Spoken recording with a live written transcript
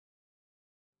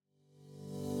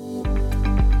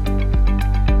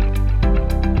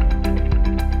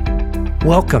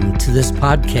Welcome to this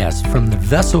podcast from the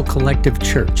Vessel Collective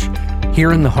Church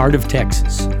here in the heart of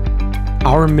Texas.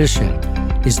 Our mission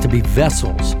is to be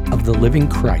vessels of the living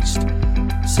Christ,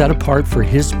 set apart for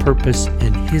His purpose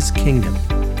and His kingdom.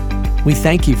 We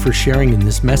thank you for sharing in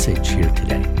this message here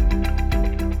today.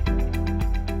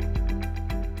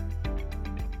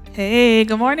 Hey,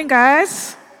 good morning,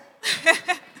 guys.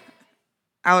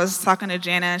 I was talking to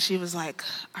Jana, and she was like,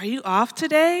 "Are you off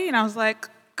today?" And I was like,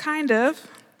 "Kind of.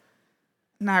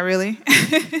 Not really."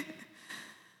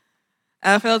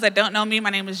 For those that don't know me,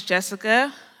 my name is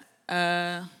Jessica.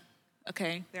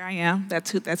 Okay, there I am.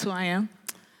 That's who I am.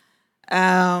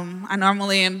 I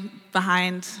normally am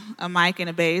behind a mic and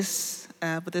a bass,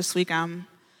 but this week I'm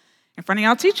in front of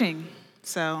y'all teaching.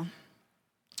 So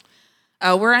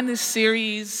we're in this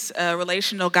series,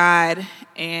 Relational God,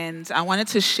 and I wanted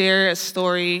to share a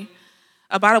story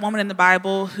about a woman in the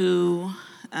Bible who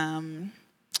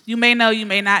you may know, you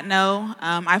may not know.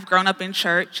 I've grown up in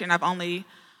church, and I've only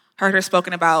heard her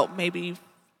spoken about maybe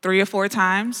 3 or 4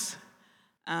 times.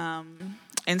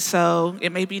 And so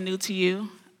it may be new to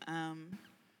you.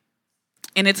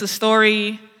 And it's a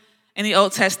story in the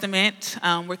Old Testament.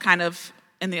 We're kind of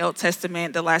in the Old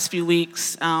Testament the last few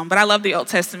weeks. But I love the Old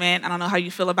Testament. I don't know how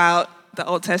you feel about the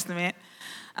Old Testament.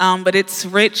 But it's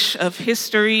rich of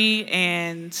history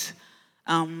and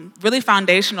really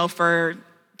foundational for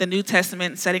the New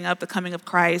Testament, setting up the coming of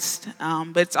Christ.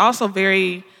 But it's also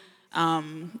very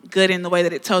good in the way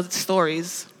that it tells its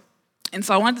stories. And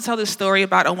so I wanted to tell this story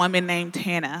about a woman named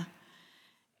Hannah.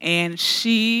 And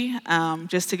she,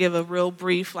 just to give a real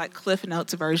brief, like Cliff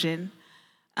Notes version,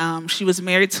 she was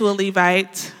married to a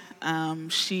Levite.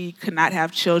 She could not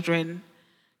have children.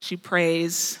 She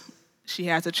prays. She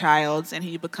has a child, and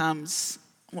he becomes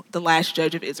the last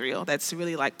judge of Israel. That's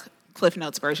really like Cliff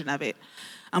Notes version of it.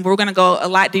 But we're going to go a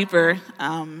lot deeper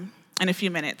in a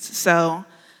few minutes. So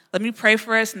let me pray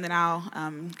for us, and then I'll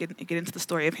get into the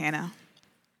story of Hannah.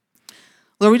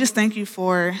 Lord, we just thank you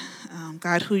for,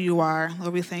 God, who you are.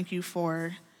 Lord, we thank you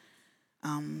for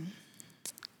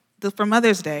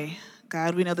Mother's Day.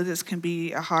 God, we know that this can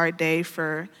be a hard day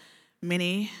for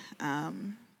many,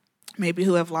 maybe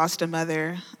who have lost a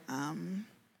mother,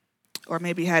 or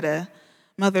maybe had a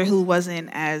mother who wasn't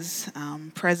as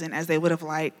present as they would have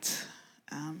liked,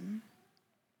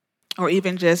 or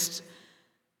even just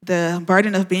the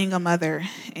burden of being a mother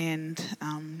and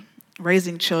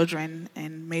raising children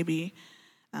and maybe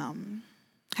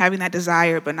having that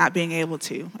desire but not being able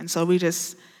to. And so we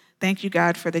just thank you,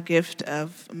 God, for the gift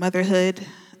of motherhood,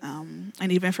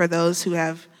 and even for those who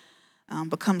have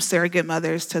become surrogate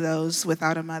mothers to those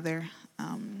without a mother.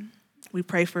 We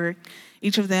pray for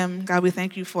each of them. God, we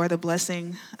thank you for the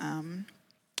blessing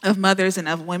of mothers and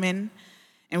of women.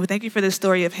 And we thank you for the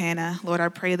story of Hannah. Lord, I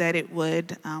pray that it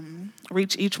would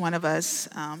reach each one of us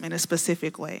in a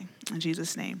specific way. In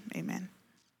Jesus' name, amen.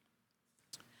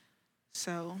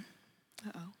 So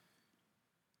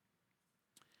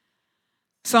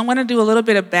I'm going to do a little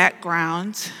bit of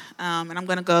background, and I'm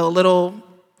going to go a little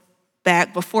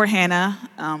back before Hannah,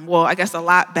 I guess a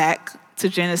lot back to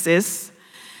Genesis.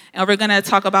 And we're going to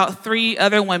talk about 3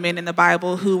 other women in the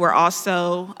Bible who were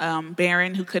also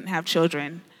barren, who couldn't have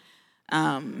children.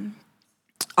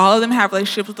 All of them have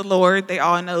relationships with the Lord. They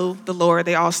all know the Lord.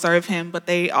 They all serve Him, but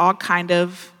they all kind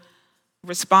of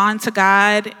respond to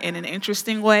God in an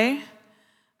interesting way,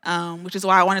 which is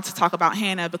why I wanted to talk about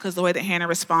Hannah, because the way that Hannah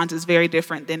responds is very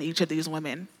different than each of these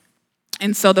women.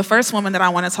 And so the first woman that I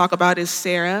want to talk about is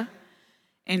Sarah,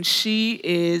 and she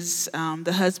is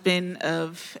the husband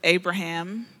of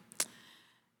Abraham,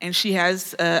 and she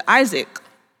has Isaac.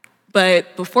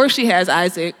 But before she has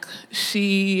Isaac,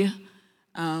 she's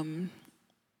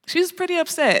pretty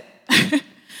upset.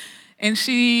 And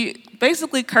she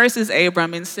basically curses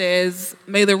Abram and says,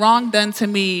 "May the wrong done to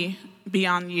me be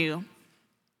on you."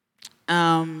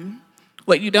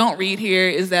 What you don't read here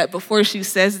is that before she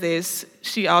says this,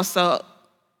 she also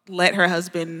let her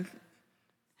husband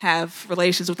have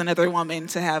relations with another woman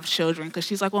to have children, because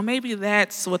she's like, well, maybe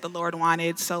that's what the Lord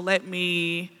wanted, so let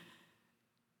me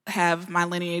have my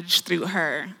lineage through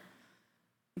her.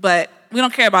 But we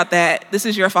don't care about that. This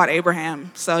is your fault,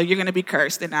 Abraham, so you're going to be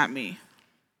cursed and not me.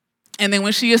 And then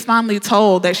when she is finally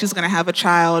told that she's going to have a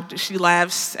child, she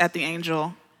laughs at the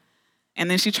angel. And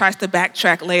then she tries to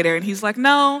backtrack later, and he's like,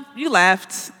 no, you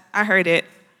laughed. I heard it.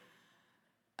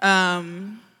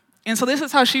 And so this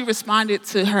is how she responded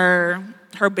to her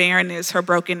barrenness, her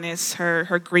brokenness,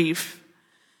 her grief.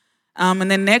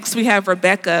 And then next we have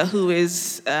Rebecca, who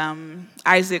is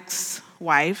Isaac's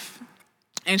wife.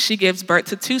 And she gives birth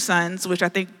to 2 sons, which I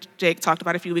think Jake talked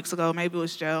about a few weeks ago. Maybe it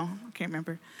was Joe. I can't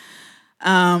remember.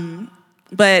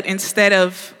 But instead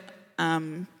of,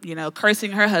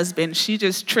 cursing her husband, she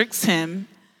just tricks him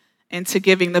into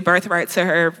giving the birthright to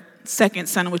her second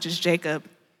son, which is Jacob,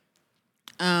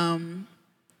 so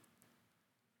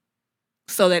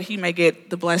that he may get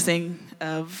the blessing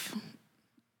of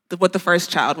what the first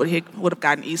child would have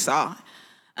gotten, Esau.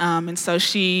 And so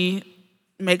she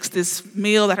makes this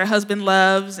meal that her husband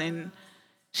loves, and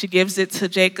she gives it to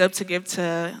Jacob to give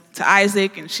to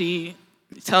Isaac, and she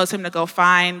tells him to go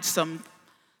find some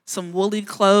woolly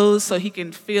clothes so he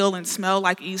can feel and smell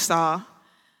like Esau.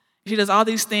 She does all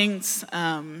these things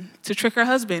to trick her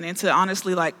husband and to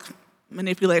honestly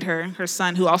manipulate her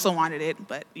son, who also wanted it,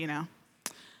 but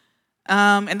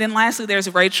And then lastly,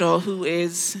 there's Rachel, who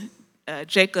is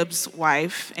Jacob's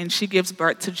wife, and she gives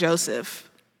birth to Joseph.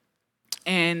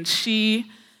 And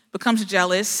she becomes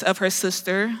jealous of her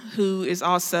sister, who is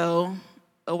also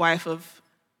a wife of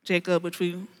Jacob, which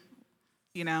we're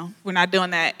not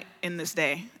doing that in this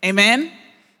day. Amen?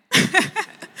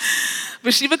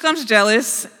 But she becomes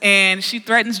jealous, and she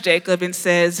threatens Jacob and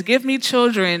says, "Give me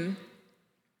children,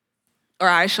 or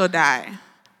I shall die."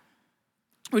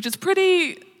 Which is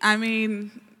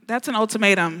that's an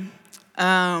ultimatum.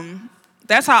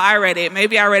 That's how I read it.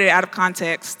 Maybe I read it out of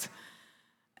context,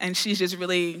 and she's just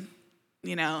really,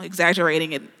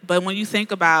 exaggerating it. But when you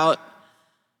think about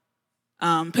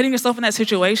putting yourself in that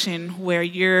situation where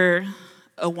you're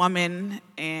a woman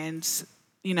and,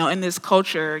 in this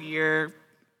culture, you're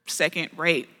second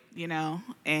rate,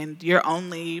 and your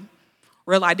only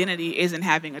real identity isn't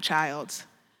having a child.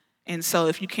 And so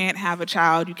if you can't have a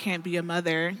child, you can't be a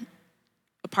mother,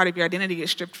 a part of your identity is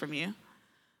stripped from you.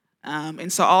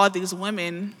 And so all of these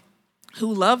women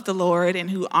who love the Lord and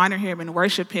who honor him and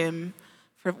worship him,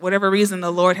 for whatever reason,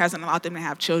 the Lord hasn't allowed them to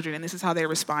have children, and this is how they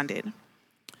responded.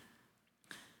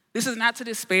 This is not to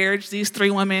disparage these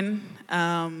three women,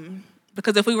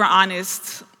 because if we were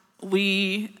honest,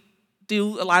 we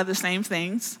do a lot of the same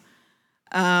things.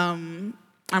 I'm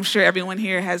sure everyone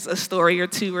here has a story or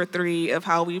two or three of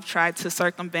how we've tried to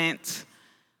circumvent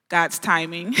God's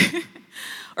timing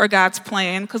or God's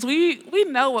plan, because we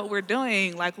know what we're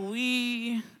doing.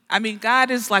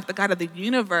 God is the God of the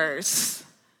universe.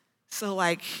 So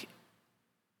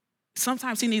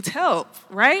sometimes he needs help,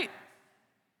 right?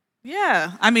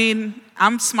 Yeah,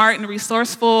 I'm smart and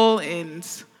resourceful, and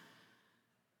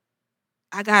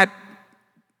I got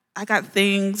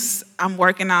things I'm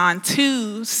working on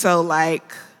too. So let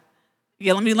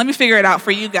me figure it out for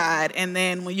you, God. And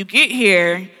then when you get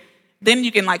here, then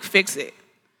you can fix it.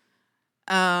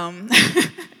 And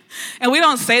we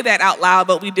don't say that out loud,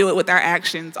 but we do it with our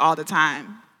actions all the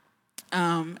time.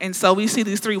 And so we see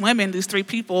these three women, these three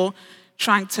people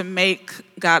trying to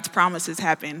make God's promises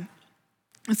happen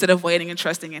instead of waiting and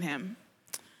trusting in him.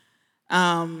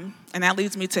 And that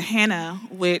leads me to Hannah,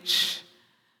 which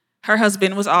her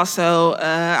husband was also,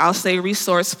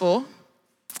 resourceful.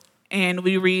 And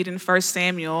we read in 1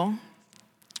 Samuel,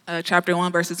 chapter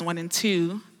 1, verses 1 and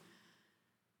 2,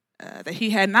 that he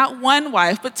had not one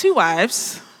wife, but two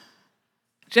wives,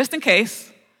 just in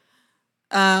case.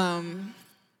 And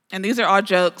these are all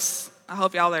jokes. I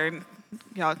hope y'all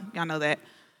know that.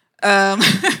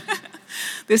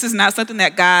 This is not something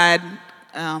that God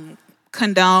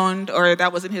condoned or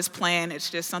that was in his plan. It's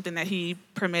just something that he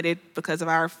permitted because of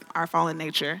our fallen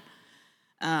nature.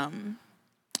 And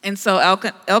so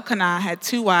Elkanah had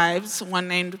two wives, one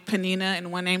named Peninnah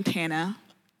and one named Hannah.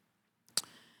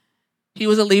 He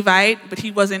was a Levite, but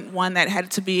he wasn't one that had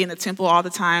to be in the temple all the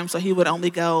time, so he would only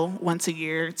go once a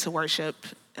year to worship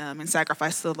and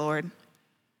sacrifice to the Lord.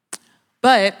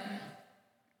 But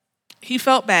he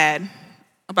felt bad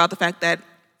about the fact that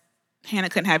Hannah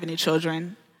couldn't have any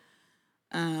children.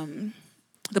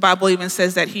 The Bible even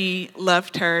says that he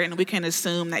loved her, and we can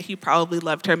assume that he probably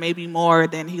loved her maybe more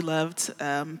than he loved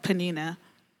Peninnah,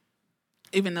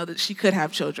 even though that she could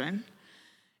have children.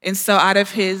 And so out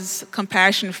of his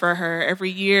compassion for her,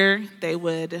 every year they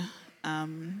would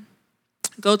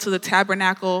go to the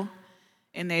tabernacle,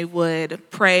 and they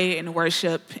would pray and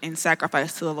worship and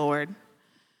sacrifice to the Lord.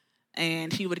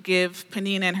 And he would give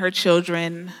Peninnah and her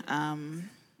children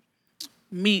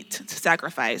meat to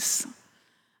sacrifice.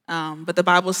 But the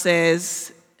Bible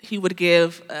says he would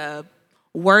give a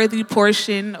worthy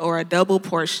portion or a double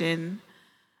portion.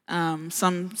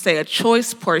 Some say a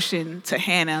choice portion to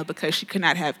Hannah because she could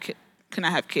not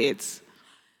have kids.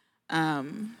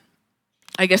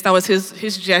 I guess that was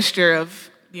his gesture of,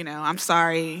 I'm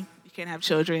sorry, you can't have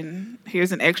children.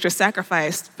 Here's an extra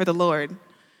sacrifice for the Lord.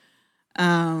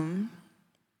 And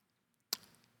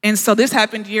so this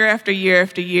happened year after year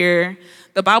after year.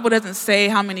 The Bible doesn't say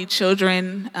how many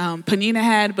children Peninnah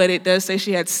had, but it does say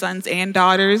she had sons and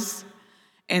daughters.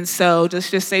 And so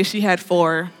just say she had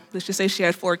four. Let's just say she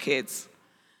had 4 kids.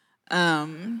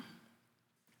 And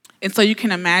so you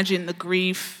can imagine the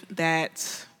grief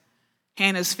that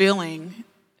Hannah's feeling,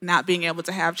 not being able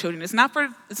to have children. It's not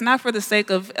for the sake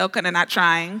of Elkanah not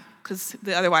trying, because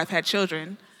the other wife had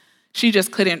children. She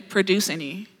just couldn't produce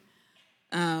any.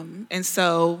 And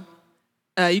so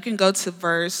you can go to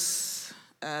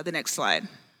the next slide.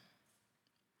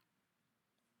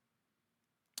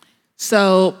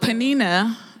 So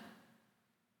Peninnah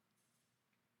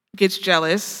gets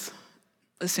jealous,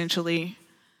 essentially,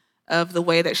 of the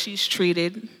way that she's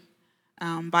treated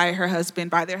by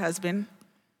their husband.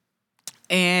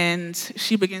 And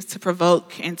she begins to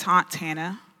provoke and taunt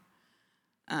Hannah.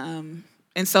 And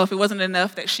so if it wasn't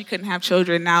enough that she couldn't have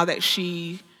children, now that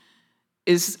she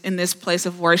is in this place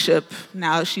of worship,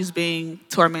 now she's being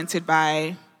tormented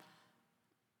by,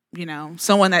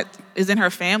 someone that is in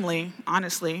her family,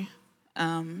 honestly,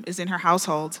 is in her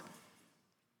household.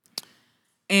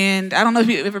 And I don't know if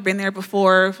you've ever been there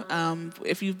before,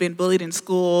 if you've been bullied in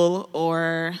school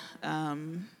or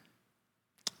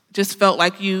just felt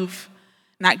like you've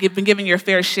not been given your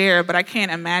fair share, but I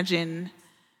can't imagine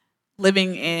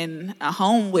living in a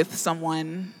home with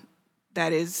someone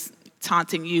that is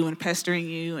taunting you and pestering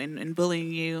you and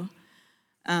bullying you.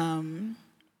 And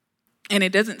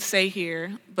it doesn't say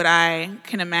here, but I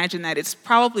can imagine that it's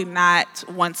probably not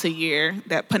once a year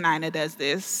that Peninnah does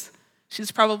this.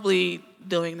 She's probably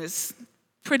doing this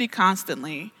pretty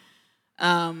constantly.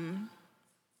 I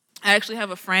actually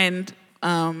have a friend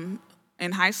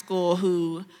in high school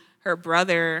who her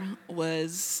brother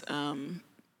was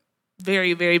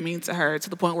very, very mean to her, to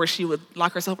the point where she would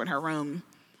lock herself in her room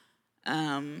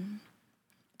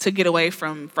to get away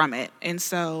from it. And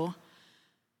so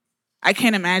I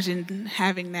can't imagine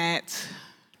having that,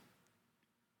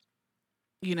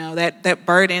 that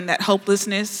burden, that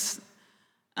hopelessness,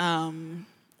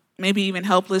 maybe even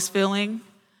helpless feeling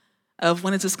of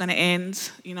when is this going to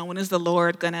end? When is the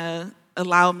Lord going to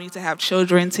allow me to have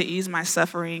children to ease my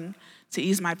suffering, to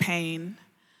ease my pain?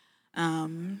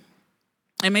 And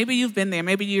maybe you've been there.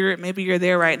 Maybe you're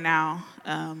there right now,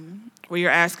 where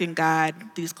you're asking God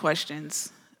these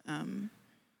questions, and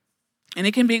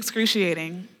it can be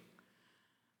excruciating.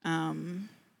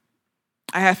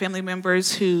 I have family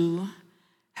members who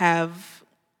have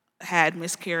had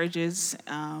miscarriages,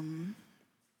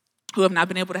 who have not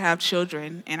been able to have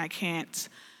children, and I can't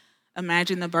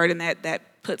imagine the burden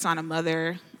that puts on a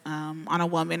mother, on a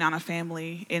woman, on a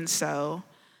family. And so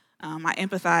I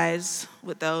empathize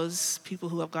with those people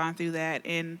who have gone through that,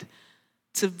 and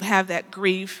to have that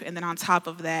grief, and then on top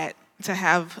of that, to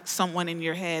have someone in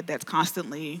your head that's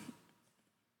constantly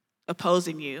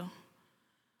opposing you.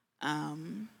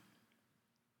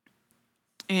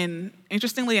 And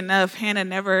interestingly enough, Hannah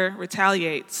never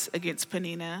retaliates against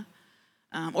Peninnah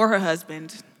or her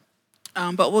husband,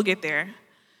 but we'll get there.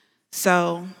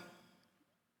 So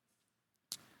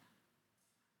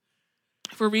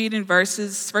if we read in 1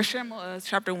 Samuel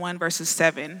chapter 1, verses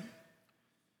 7.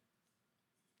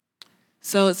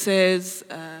 So it says,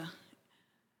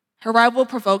 her rival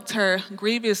provoked her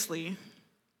grievously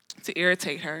to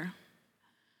irritate her,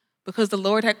 because the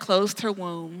Lord had closed her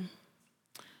womb.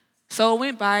 So it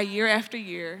went by year after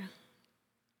year.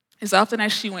 As often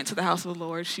as she went to the house of the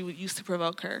Lord, she used to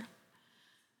provoke her.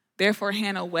 Therefore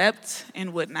Hannah wept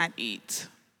and would not eat.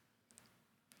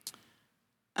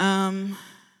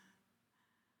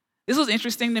 This was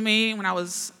interesting to me when I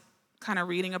was kind of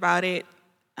reading about it,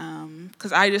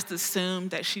 because I just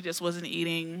assumed that she just wasn't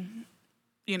eating,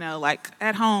 like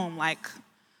at home, like,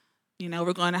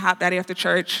 we're going to Hot Daddy after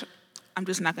church. I'm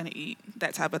just not going to eat,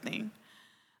 that type of thing.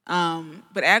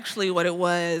 But actually what it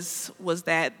was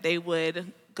that they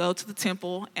would go to the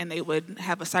temple and they would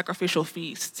have a sacrificial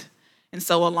feast. And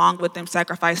so along with them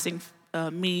sacrificing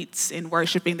meats and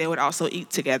worshiping, they would also eat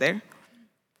together.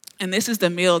 And this is the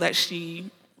meal that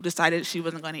she decided she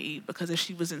wasn't going to eat because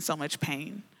she was in so much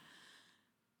pain.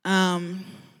 And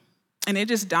it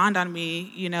just dawned on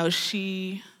me,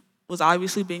 she was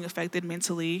obviously being affected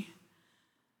mentally,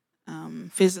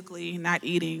 physically, not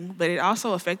eating, but it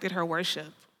also affected her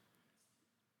worship,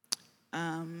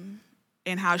 and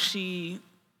how she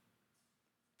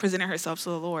presented herself to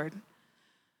the Lord.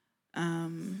 I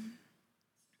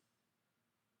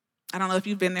don't know if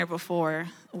you've been there before,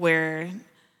 where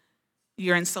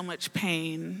you're in so much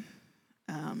pain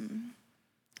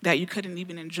that you couldn't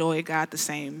even enjoy God the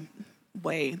same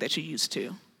way that you used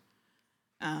to.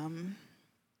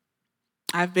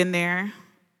 I've been there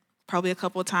probably a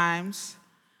couple of times.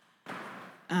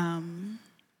 And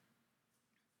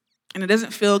it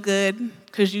doesn't feel good,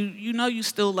 because you know you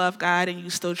still love God and you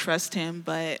still trust him,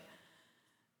 but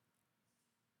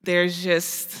there's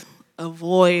just a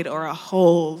void or a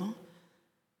hole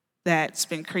that's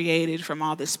been created from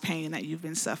all this pain that you've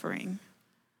been suffering.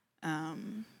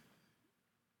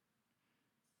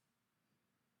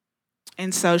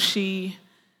 And so she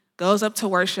goes up to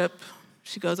worship,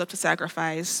 she goes up to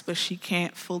sacrifice, but she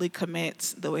can't fully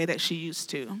commit the way that she used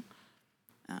to.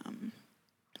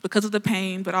 Because of the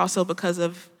pain, but also because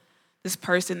of this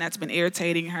person that's been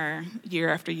irritating her year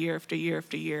after year after year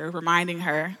after year, reminding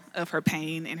her of her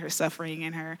pain and her suffering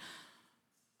and her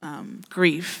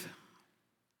grief.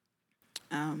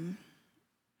 And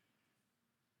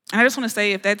I just want to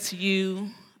say, if that's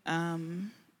you,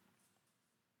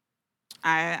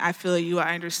 I feel you,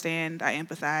 I understand, I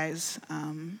empathize.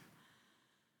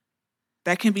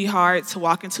 That can be hard to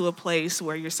walk into a place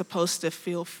where you're supposed to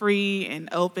feel free and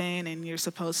open and you're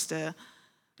supposed to,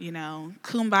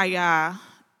 kumbaya,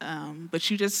 but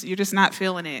you're just not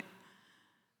feeling it.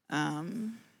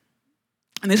 And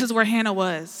this is where Hannah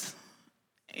was.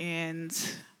 And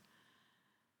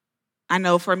I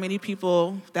know for many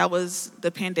people, that was the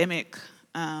pandemic,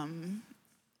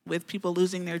 with people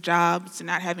losing their jobs and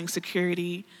not having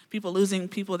security, people losing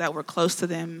people that were close to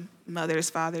them, mothers,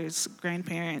 fathers,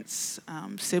 grandparents,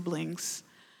 siblings,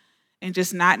 and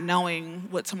just not knowing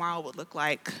what tomorrow would look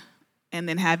like, and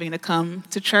then having to come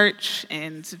to church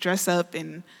and to dress up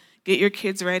and get your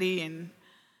kids ready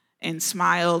and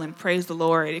smile and praise the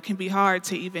Lord. It can be hard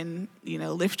to even,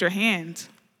 lift your hand.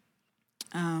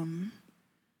 And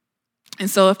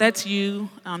so if that's you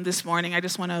this morning, I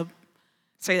just want to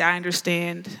say that I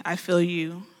understand, I feel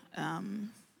you, and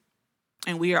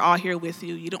we are all here with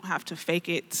you. You don't have to fake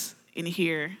it in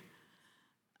here.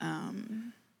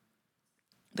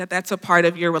 That's a part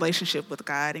of your relationship with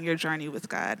God and your journey with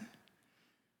God.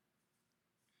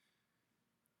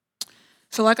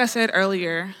 So like I said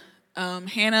earlier,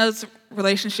 Hannah's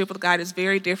relationship with God is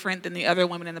very different than the other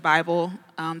women in the Bible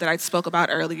that I spoke about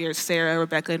earlier, Sarah,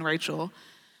 Rebecca, and Rachel,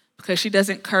 because she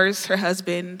doesn't curse her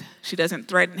husband, she doesn't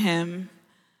threaten him,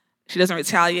 she doesn't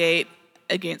retaliate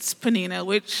against Peninnah,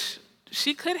 which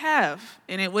she could have,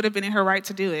 and it would have been in her right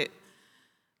to do it.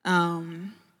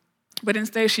 But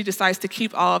instead, she decides to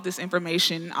keep all of this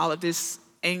information, all of this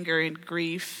anger and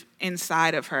grief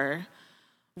inside of her,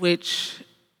 which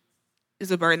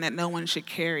is a burden that no one should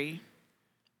carry.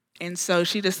 And so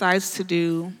she decides to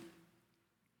do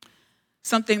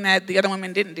something that the other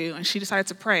women didn't do, and she decided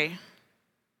to pray.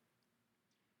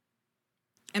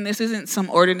 And this isn't some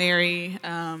ordinary,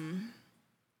 when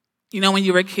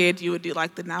you were a kid, you would do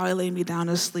like the "now I lay me down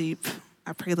to sleep,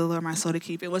 I pray the Lord my soul to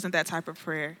keep." It wasn't that type of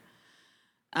prayer.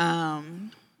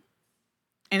 And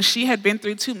she had been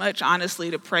through too much, honestly,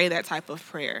 to pray that type of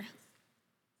prayer.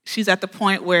 She's at the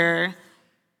point where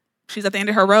she's at the end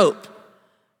of her rope.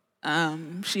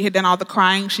 She had done all the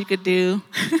crying she could do.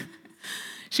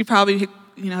 She probably,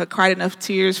 had cried enough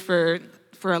tears for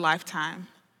a lifetime.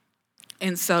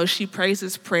 And so she prays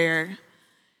this prayer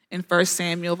in 1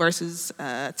 Samuel verses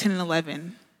 10 and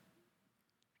 11.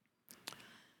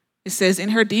 It says, "In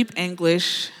her deep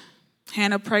anguish,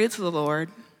 Hannah prayed to the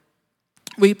Lord,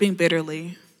 weeping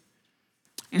bitterly.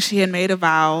 And she had made a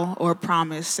vow or a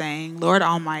promise, saying, 'Lord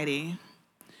Almighty,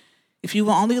 if you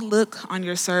will only look on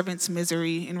your servant's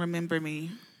misery and remember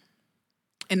me,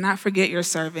 and not forget your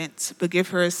servant, but give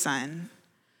her a son,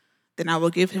 then I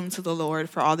will give him to the Lord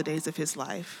for all the days of his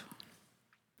life,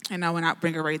 and I will not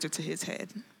bring a razor to his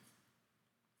head.'"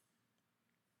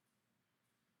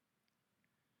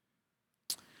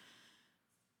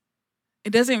 It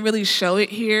doesn't really show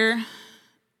it here,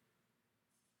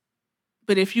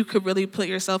 but if you could really put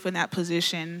yourself in that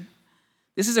position,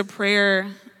 this is a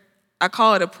prayer, I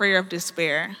call it a prayer of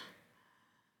despair,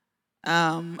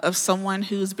 of someone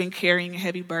who's been carrying a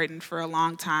heavy burden for a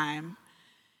long time,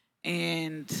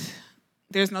 and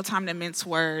there's no time to mince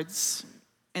words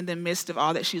in the midst of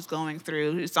all that she's going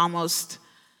through. It's almost,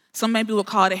 some maybe will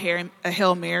call it a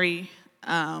Hail Mary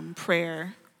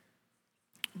prayer,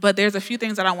 but there's a few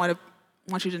things that I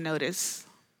want you to notice.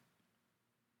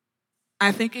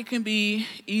 I think it can be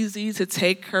easy to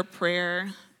take her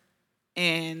prayer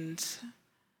and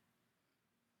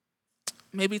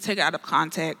maybe take it out of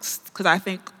context, because I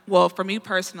think, well, for me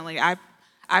personally,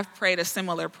 I've prayed a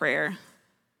similar prayer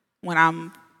when I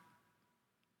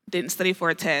didn't study for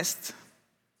a test.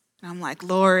 And I'm like,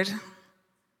 "Lord,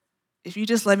 if you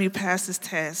just let me pass this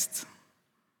test,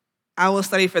 I will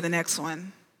study for the next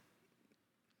one,"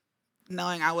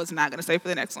 knowing I was not going to study for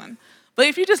the next one. But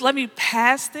if you just let me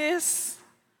pass this,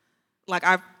 like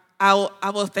I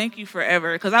will thank you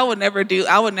forever, because I would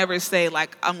never say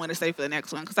like I'm going to study for the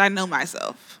next one, because I know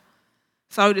myself.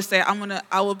 So I would just say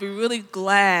I will be really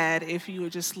glad if you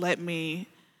would just let me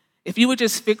If you would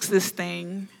just fix this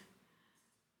thing,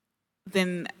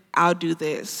 then I'll do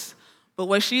this. But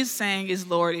what she's saying is,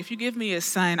 Lord, if you give me a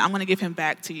son, I'm going to give him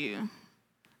back to you.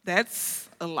 That's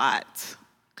a lot,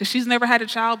 because she's never had a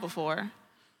child before.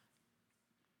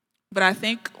 But I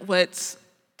think what's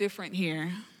different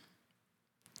here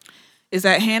is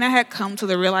that Hannah had come to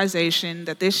the realization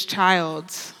that this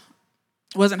child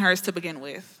wasn't hers to begin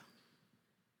with.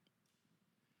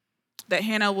 That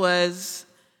Hannah was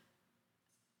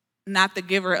not the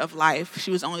giver of life,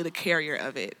 she was only the carrier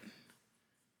of it.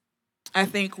 I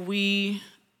think we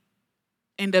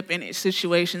end up in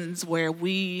situations where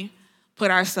we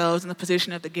put ourselves in the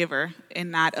position of the giver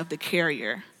and not of the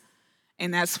carrier.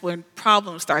 And that's when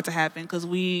problems start to happen, because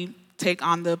we take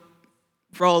on the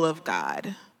role of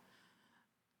God.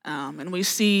 And we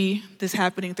see this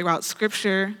happening throughout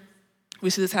Scripture. We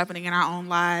see this happening in our own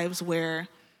lives, where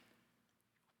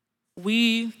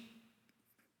we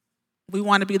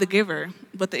want to be the giver.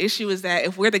 But the issue is that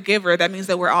if we're the giver, that means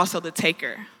that we're also the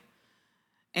taker.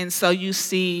 And so you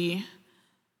see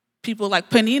people like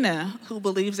Penina, who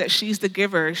believes that she's the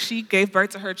giver. She gave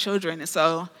birth to her children, and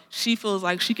so she feels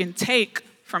like she can take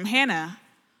from Hannah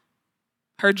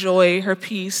her joy, her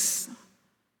peace,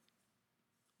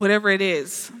 whatever it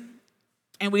is.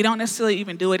 And we don't necessarily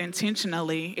even do it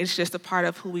intentionally. It's just a part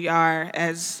of who we are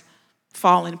as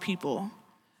fallen people,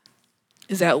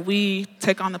 is that we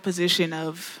take on the position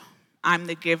of I'm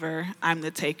the giver, I'm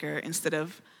the taker, instead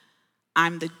of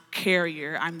I'm the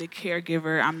carrier, I'm the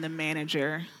caregiver, I'm the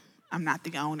manager, I'm not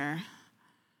the owner.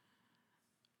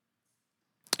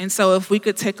 And so if we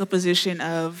could take a position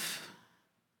of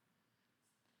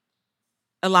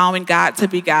allowing God to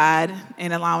be God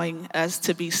and allowing us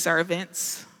to be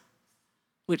servants,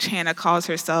 which Hannah calls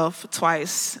herself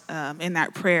twice in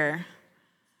that prayer,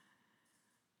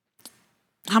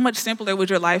 how much simpler would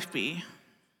your life be?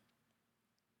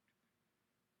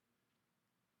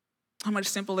 How much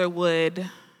simpler would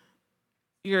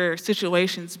your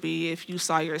situations be if you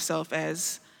saw yourself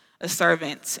as a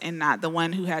servant and not the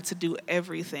one who had to do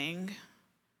everything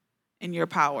in your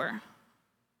power?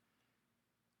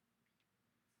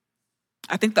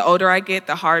 I think the older I get,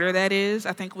 the harder that is.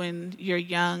 I think when you're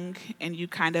young and you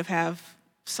kind of have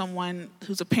someone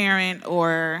who's a parent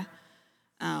or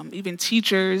even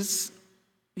teachers,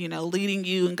 leading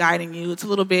you and guiding you, it's a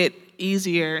little bit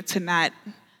easier to not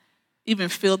even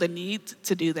feel the need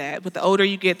to do that. But the older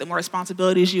you get, the more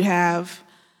responsibilities you have.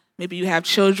 Maybe you have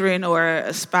children or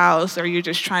a spouse, or you're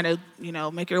just trying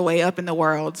to, make your way up in the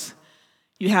world.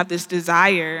 You have this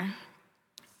desire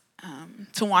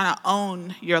to want to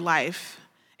own your life.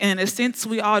 And in a sense,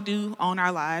 we all do own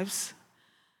our lives.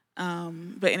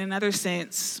 But in another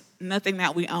sense, nothing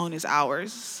that we own is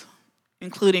ours,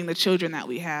 including the children that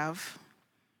we have.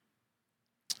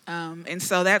 And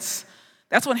so that's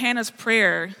what Hannah's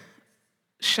prayer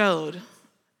showed.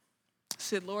 She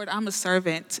said, Lord, I'm a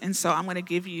servant, and so I'm going to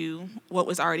give you what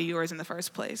was already yours in the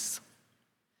first place.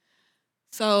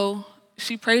 So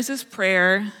she prays this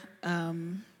prayer,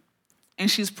 and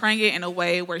she's praying it in a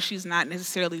way where she's not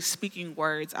necessarily speaking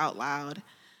words out loud.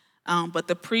 But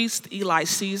the priest, Eli,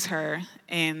 sees her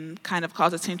and kind of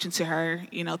calls attention to her,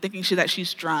 thinking that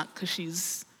she's drunk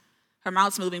because her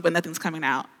mouth's moving, but nothing's coming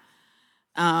out.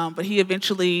 But he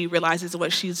eventually realizes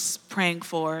what she's praying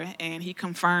for, and he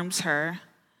confirms her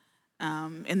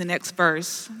in the next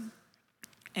verse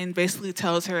and basically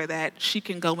tells her that she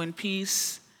can go in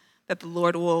peace, that the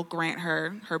Lord will grant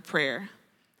her her prayer.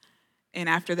 And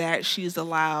after that, she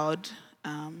allows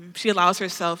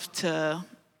herself to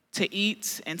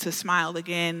eat and to smile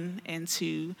again and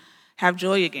to have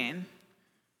joy again.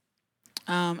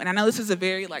 And I know this is a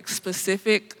very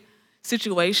specific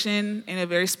situation in a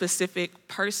very specific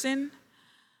person,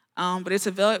 but it's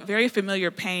a very familiar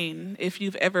pain if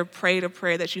you've ever prayed a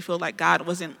prayer that you feel like God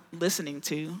wasn't listening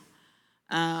to,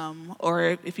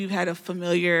 or if you've had a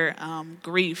familiar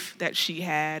grief that she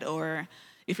had, or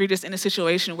if you're just in a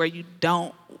situation where you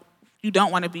don't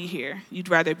want to be here, you'd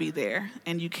rather be there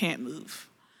and you can't move,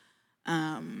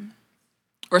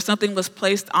 or something was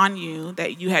placed on you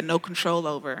that you had no control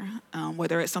over,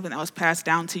 whether it's something that was passed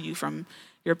down to you from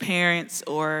your parents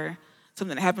or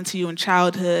something that happened to you in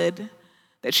childhood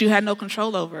that you had no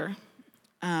control over.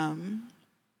 And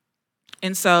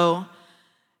so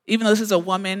even though this is a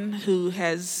woman who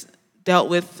has dealt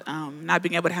with not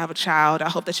being able to have a child, I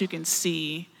hope that you can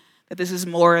see that this is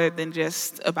more than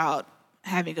just about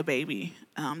having a baby,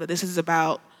 that this is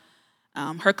about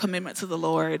her commitment to the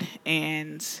Lord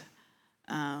and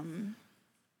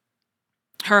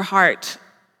her heart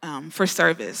for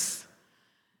service.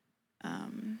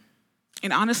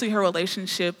 And honestly, her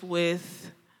relationship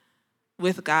with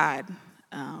God.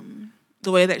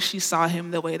 The way that she saw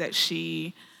him, the way that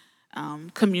she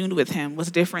communed with him was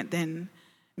different than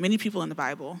many people in the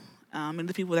Bible, and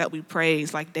the people that we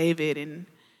praise, like David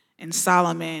and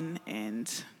Solomon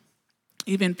and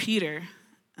even Peter.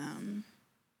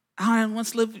 I want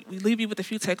to leave you with a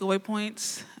few takeaway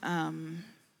points, and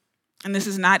this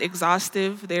is not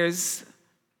exhaustive. There's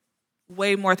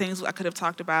way more things I could have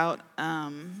talked about.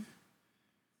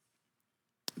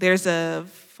 There's a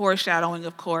foreshadowing,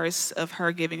 of course, of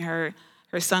her giving her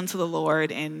son to the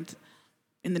Lord, and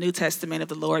in the New Testament of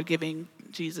the Lord giving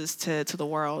Jesus to the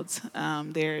world.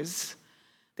 There's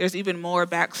even more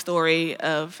backstory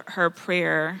of her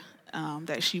prayer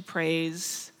that she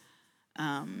prays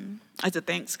as a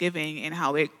thanksgiving, and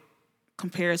how it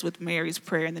compares with Mary's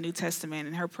prayer in the New Testament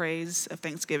and her praise of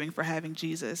thanksgiving for having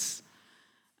Jesus.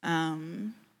 But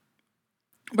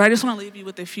I just want to leave you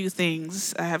with a few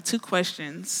things. I have 2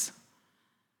 questions.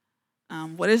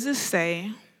 What does this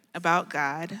say about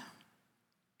God?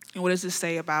 And what does this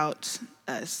say about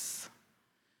us?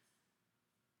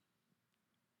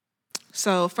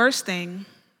 So, first thing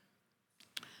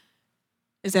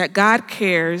is that God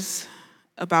cares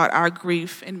about our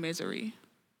grief and misery.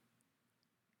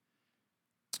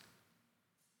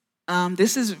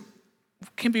 This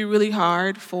can be really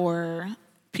hard for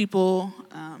people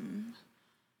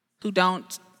who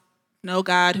don't know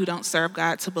God, who don't serve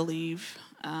God, to believe.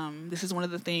 This is one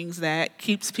of the things that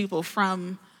keeps people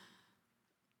from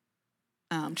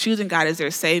choosing God as their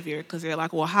Savior, because they're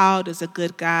like, well, how does a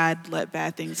good God let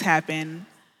bad things happen?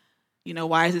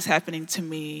 Why is this happening to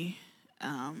me?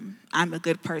 I'm a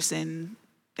good person,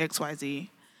 XYZ.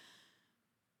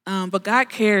 But God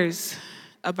cares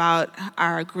about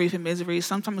our grief and misery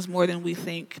sometimes more than we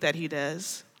think that he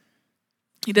does.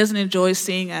 He doesn't enjoy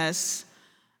seeing us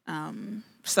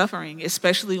suffering,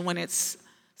 especially when it's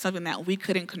something that we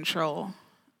couldn't control.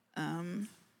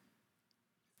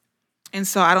 And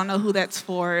so I don't know who that's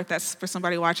for, if that's for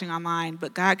somebody watching online,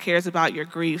 but God cares about your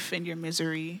grief and your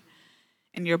misery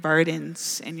and your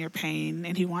burdens and your pain,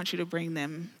 and he wants you to bring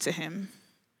them to him.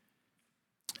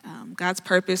 God's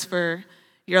purpose for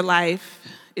your life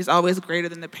is always greater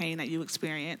than the pain that you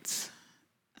experience.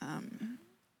 And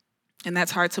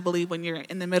that's hard to believe when you're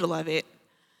in the middle of it,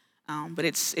 but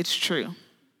it's true.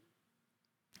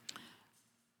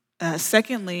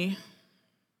 Secondly,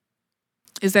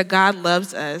 is that God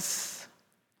loves us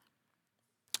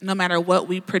no matter what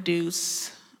we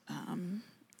produce,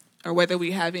 or whether we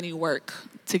have any work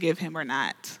to give him or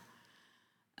not.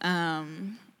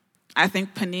 I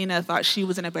think Penina thought she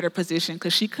was in a better position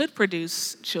because she could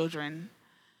produce children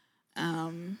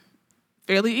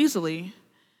fairly easily.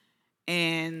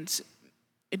 And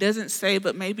it doesn't say,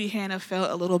 but maybe Hannah felt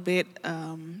a little bit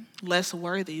less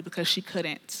worthy because she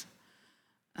couldn't.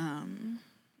 And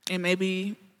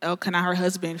maybe Elkanah, her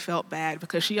husband, felt bad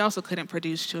because she also couldn't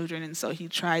produce children, and so he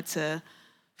tried to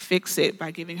fix it by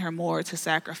giving her more to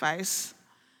sacrifice.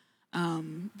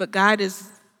 But God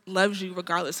loves you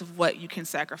regardless of what you can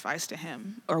sacrifice to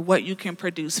him, or what you can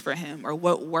produce for him, or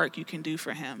what work you can do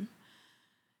for him.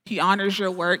 He honors your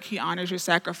work, he honors your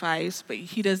sacrifice, but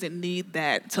he doesn't need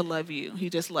that to love you. He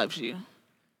just loves you.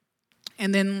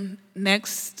 And then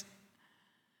next,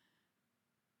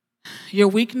 your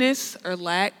weakness or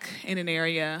lack in an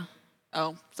area.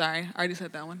 Oh, sorry, I already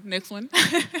said that one. Next one.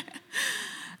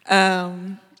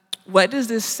 What does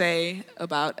this say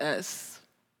about us?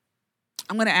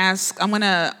 I'm going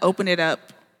to open it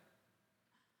up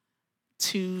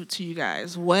to you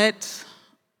guys. What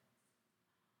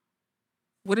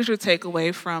is your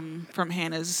takeaway from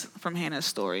Hannah's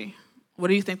story? What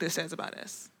do you think this says about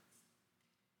us?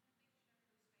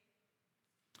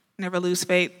 Never lose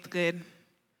faith. Good.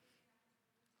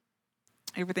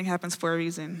 Everything happens for a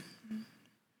reason.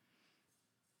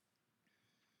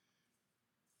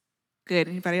 Good.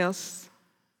 Anybody else?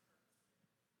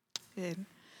 Good.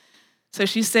 So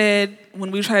she said,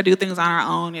 when we try to do things on our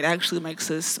own, it actually makes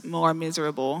us more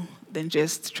miserable than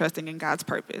just trusting in God's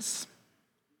purpose.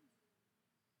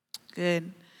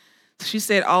 Good. So she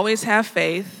said, always have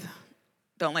faith.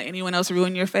 Don't let anyone else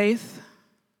ruin your faith.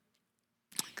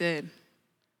 Good.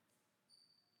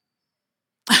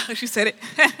 She said it.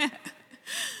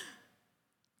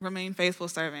 Remain faithful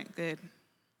servant. Good.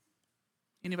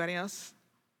 Anybody else?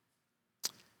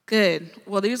 Good.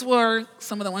 Well, these were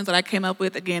some of the ones that I came up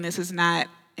with. Again, this is not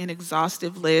an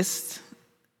exhaustive list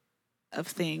of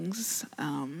things.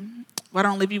 Why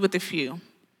don't I leave you with a few?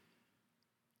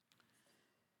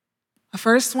 The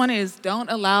first one is,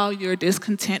 don't allow your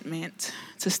discontentment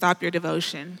to stop your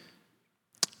devotion.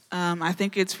 I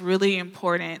think it's really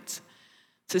important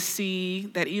to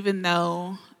see that even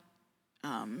though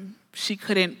she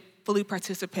couldn't fully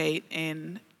participate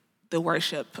in the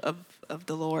worship of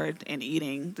the Lord and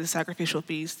eating the sacrificial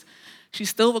feast, she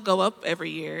still would go up every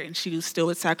year, and she still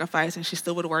would sacrifice, and she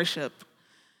still would worship.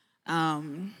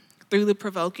 Through the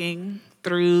provoking,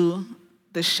 through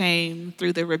the shame,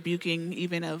 through the rebuking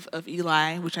even of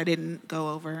Eli, which I didn't go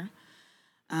over.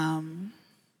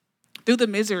 Through the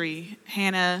misery,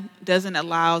 Hannah doesn't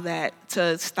allow that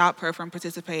to stop her from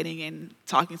participating in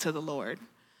talking to the Lord.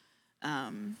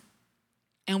 And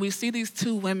we see these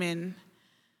two women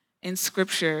in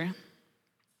Scripture.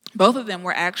 Both of them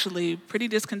were actually pretty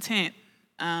discontent.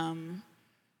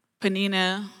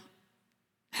 Peninnah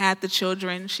had the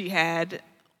children. She had,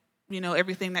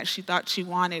 everything that she thought she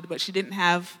wanted, but she didn't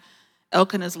have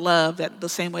Elkanah's love the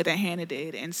same way that Hannah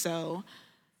did. And so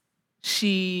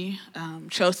she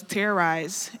chose to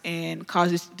terrorize and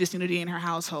cause disunity in her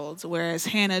households, whereas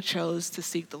Hannah chose to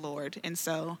seek the Lord. And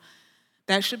so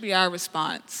that should be our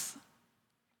response,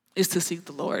 is to seek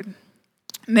the Lord.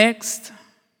 Next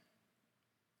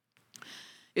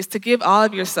is to give all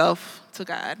of yourself to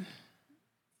God.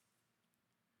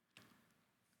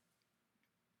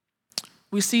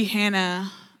 We see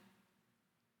Hannah,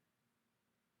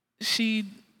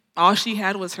 all she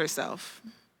had was herself.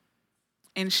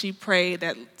 And she prayed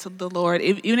that to the Lord,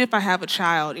 even if I have a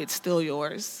child, it's still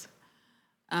yours.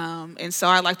 And so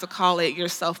I like to call it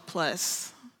yourself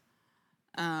plus.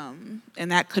 And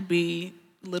that could be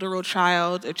literal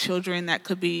child or children. That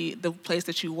could be the place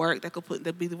that you work. That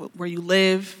could be where you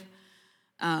live.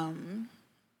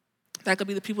 That could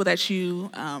be the people that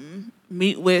you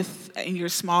meet with in your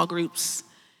small groups.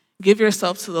 Give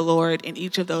yourself to the Lord in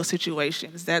each of those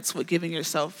situations. That's what giving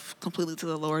yourself completely to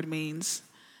the Lord means.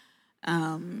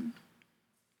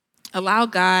 Allow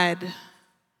God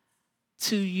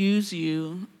to use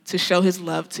you to show his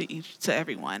love to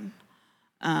everyone.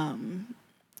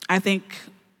 I think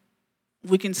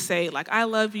we can say, like, I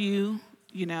love you,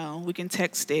 we can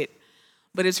text it,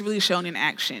 but it's really shown in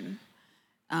action.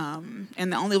 And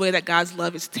the only way that God's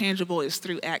love is tangible is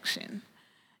through action.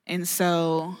 And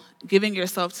so giving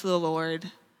yourself to the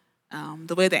Lord,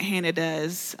 the way that Hannah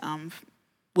does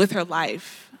with her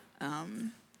life,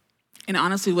 and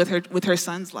honestly with her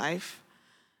son's life,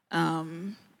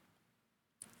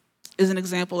 is an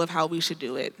example of how we should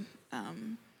do it.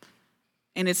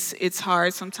 And it's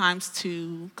hard sometimes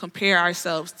to compare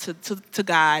ourselves to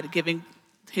God giving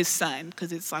his son,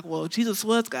 because it's like, well, Jesus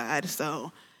was God,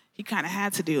 so he kind of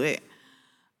had to do it.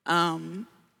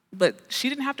 But she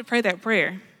didn't have to pray that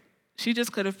prayer. She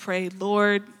just could have prayed,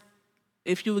 Lord,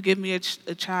 if you would give me a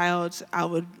child, I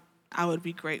would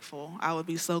be grateful. I would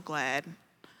be so glad.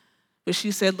 But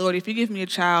she said, Lord, if you give me a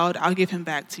child, I'll give him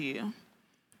back to you.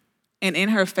 And in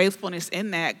her faithfulness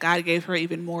in that, God gave her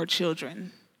even more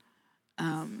children.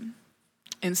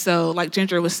 And so, like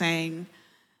Ginger was saying,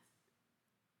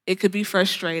 it could be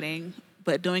frustrating,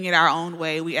 but doing it our own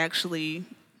way, we actually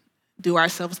do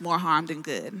ourselves more harm than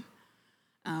good.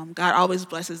 God always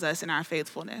blesses us in our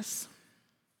faithfulness.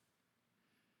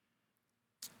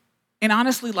 And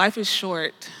honestly, life is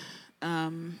short.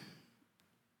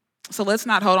 So let's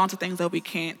not hold on to things that we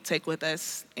can't take with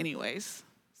us anyways.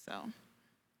 So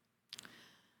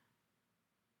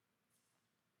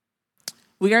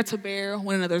we are to bear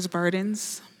one another's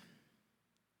burdens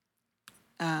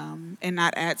and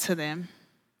not add to them.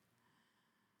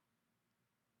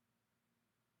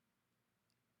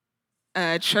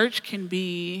 Church can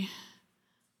be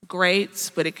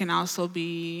great, but it can also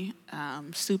be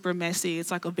super messy.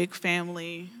 It's like a big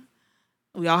family.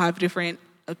 We all have different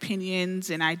opinions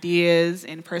and ideas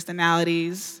and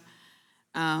personalities.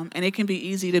 And it can be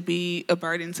easy to be a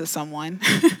burden to someone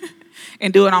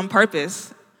and do it on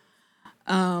purpose.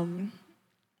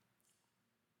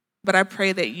 But I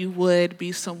pray that you would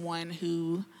be someone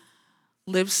who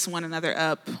lifts one another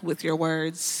up with your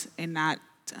words and not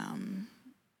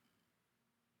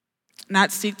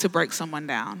seek to break someone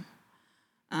down,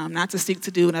 not to seek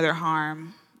to do another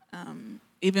harm,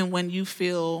 even when you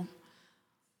feel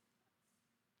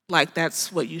like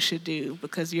that's what you should do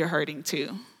because you're hurting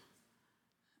too.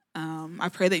 I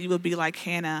pray that you would be like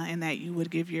Hannah and that you would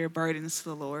give your burdens to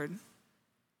the Lord.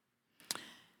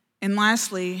 And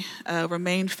lastly,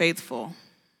 remain faithful.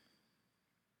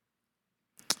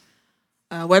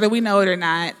 Whether we know it or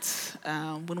not,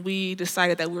 when we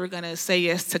decided that we were going to say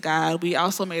yes to God, we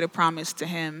also made a promise to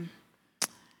him,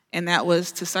 and that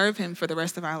was to serve him for the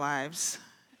rest of our lives.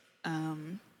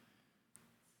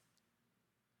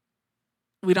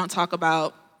 We don't talk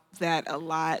about that a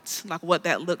lot, like what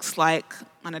that looks like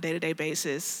on a day-to-day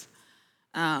basis.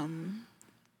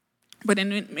 But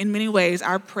in many ways,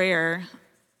 our prayer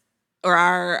or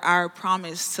our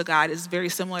promise to God is very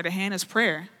similar to Hannah's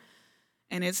prayer.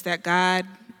 And it's that, God,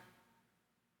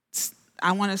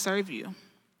 I want to serve you.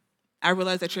 I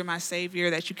realize that you're my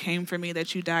Savior, that you came for me,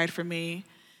 that you died for me,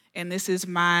 and this is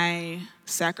my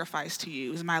sacrifice to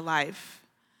you, is my life.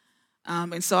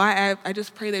 And so I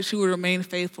just pray that you would remain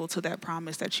faithful to that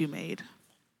promise that you made,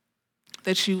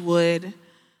 that you would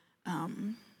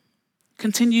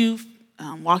continue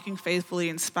walking faithfully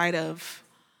in spite of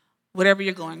whatever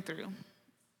you're going through,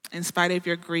 in spite of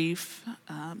your grief,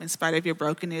 in spite of your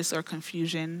brokenness or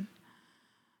confusion,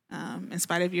 in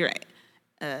spite of your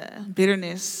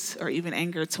bitterness or even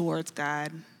anger towards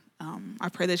God. I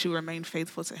pray that you remain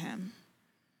faithful to him.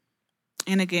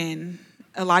 And again,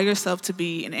 allow yourself to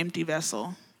be an empty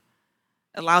vessel.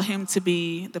 Allow him to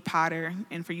be the potter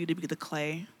and for you to be the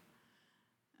clay.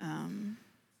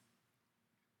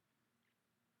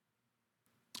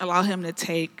 Allow him to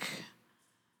take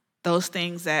those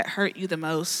things that hurt you the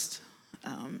most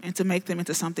and to make them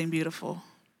into something beautiful.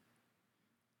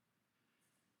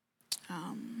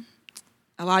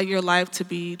 Allow your life to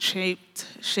be shaped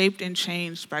and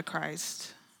changed by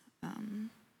Christ.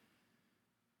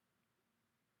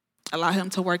 Allow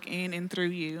him to work in and through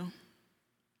you.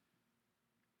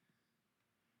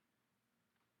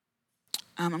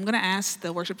 I'm going to ask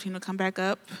the worship team to come back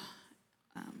up.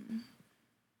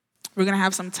 We're going to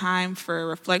have some time for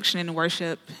reflection and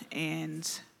worship, and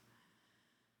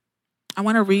I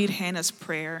want to read Hannah's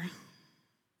prayer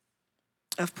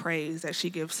of praise that she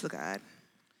gives to God.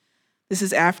 This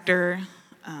is after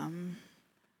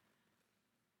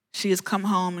she has come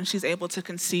home and she's able to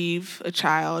conceive a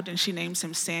child, and she names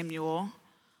him Samuel,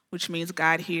 which means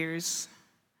God hears.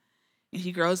 And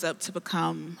he grows up to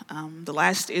become the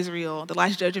last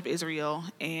judge of Israel,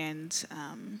 and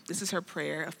this is her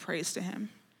prayer of praise to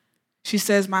him. She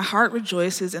says, "My heart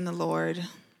rejoices in the Lord.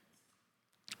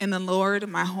 In the Lord,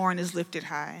 my horn is lifted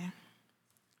high.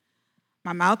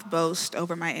 My mouth boasts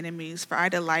over my enemies, for I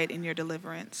delight in your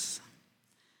deliverance.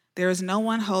 There is no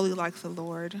one holy like the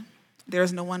Lord. There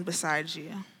is no one besides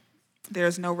you. There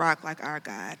is no rock like our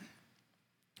God.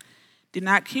 Do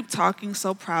not keep talking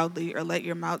so proudly or let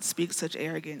your mouth speak such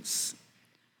arrogance.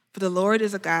 For the Lord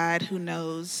is a God who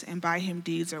knows, and by him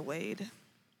deeds are weighed.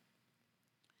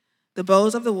 The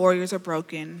bows of the warriors are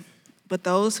broken, but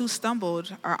those who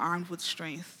stumbled are armed with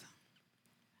strength.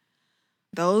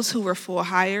 Those who were full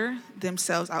hire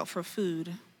themselves out for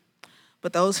food,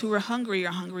 but those who were hungry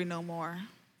are hungry no more.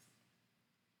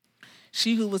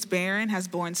 She who was barren has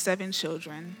borne 7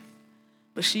 children,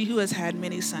 but she who has had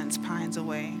many sons pines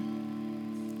away.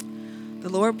 The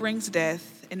Lord brings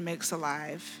death and makes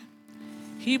alive.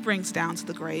 He brings down to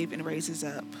the grave and raises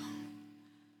up.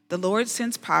 The Lord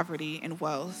sends poverty and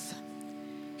wealth.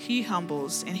 He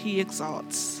humbles and he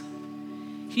exalts.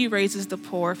 He raises the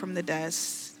poor from the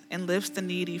dust and lifts the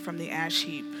needy from the ash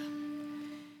heap.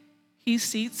 He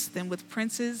seats them with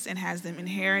princes and has them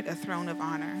inherit a throne of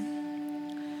honor.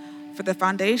 For the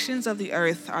foundations of the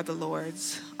earth are the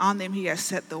Lord's. On them he has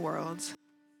set the worlds.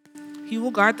 He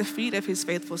will guard the feet of his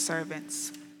faithful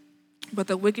servants, but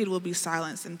the wicked will be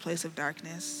silenced in place of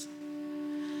darkness.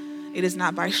 It is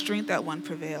not by strength that one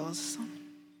prevails,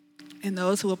 and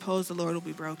those who oppose the Lord will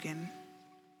be broken.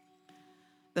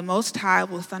 The Most High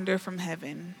will thunder from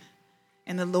heaven,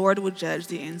 and the Lord will judge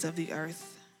the ends of the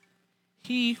earth.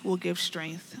 He will give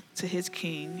strength to his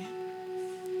king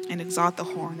and exalt the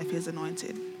horn of his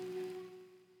anointed.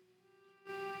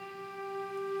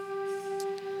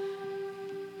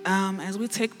 As we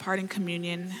take part in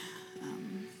communion,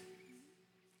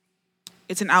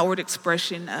 it's an outward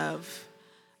expression of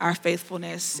our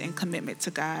faithfulness and commitment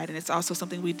to God, and it's also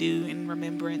something we do in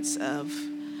remembrance of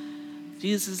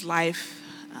Jesus' life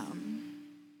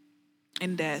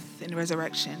and death and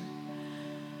resurrection.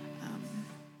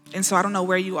 And so I don't know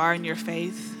where you are in your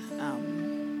faith.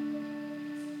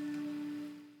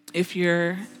 If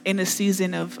you're in a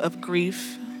season of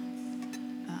grief,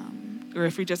 or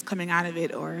if you're just coming out of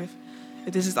it, or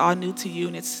if this is all new to you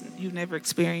and you've never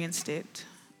experienced it.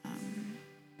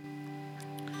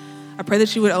 I pray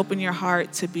that you would open your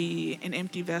heart to be an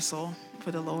empty vessel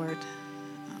for the Lord,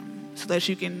 so that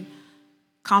you can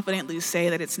confidently say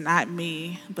that it's not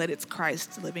me, but it's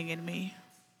Christ living in me.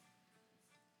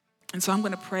 And so I'm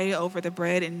going to pray over the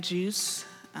bread and juice.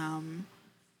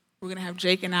 We're going to have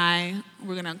Jake and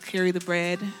we're going to carry the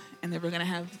bread, and then we're going to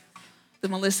have the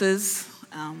Melissas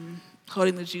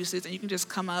holding the juices, and you can just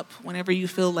come up whenever you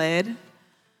feel led.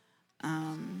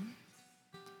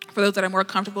 For those that are more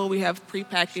comfortable, we have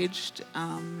prepackaged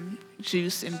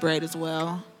juice and bread as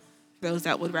well, for those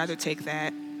that would rather take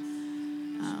that.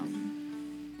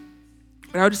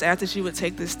 But I would just ask that you would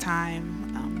take this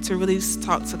time to really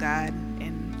talk to God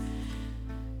and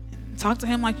talk to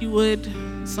him like you would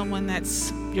someone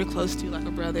that's you're close to, like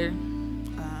a brother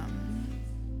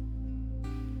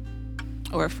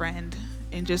or a friend,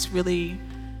 and just really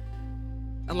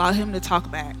allow him to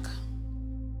talk back.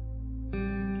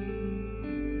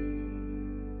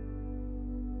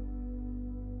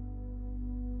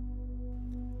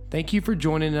 Thank you for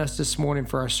joining us this morning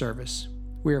for our service.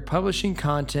 We are publishing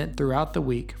content throughout the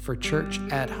week for Church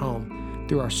at Home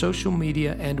through our social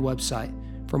media and website.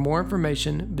 For more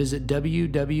information, visit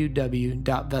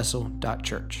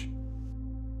www.vessel.church.